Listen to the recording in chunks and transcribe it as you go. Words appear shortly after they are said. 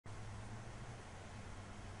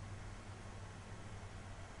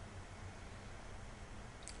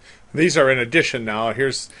These are in addition now.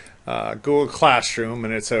 Here's Google Classroom,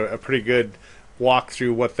 and it's a pretty good walk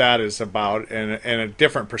through what that is about and a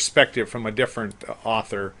different perspective from a different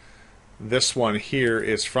author. This one here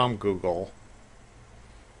is from Google.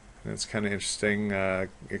 And it's kind of interesting.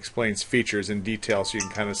 Explains features in detail so you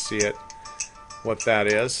can kind of see it, what that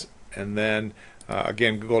is. And then,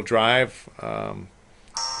 again, Google Drive.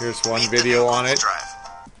 Here's one video on it.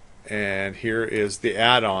 And here is the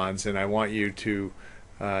add-ons. And I want you to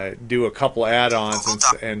do a couple add-ons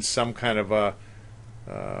and some kind of a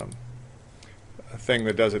thing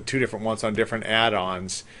that does it two different ones on different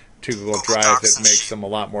add-ons to Google Drive that makes them a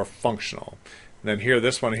lot more functional. And then here,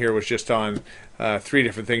 this one here was just on 3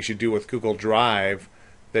 different things you do with Google Drive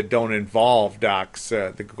that don't involve Docs,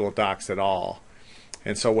 the Google Docs at all.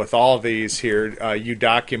 And so with all of these here, you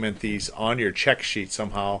document these on your check sheet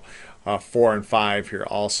somehow, 4 and 5 here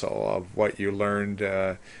also, of what you learned,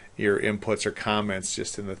 your inputs or comments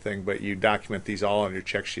just in the thing, but you document these all on your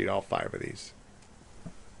check sheet, all 5 of these.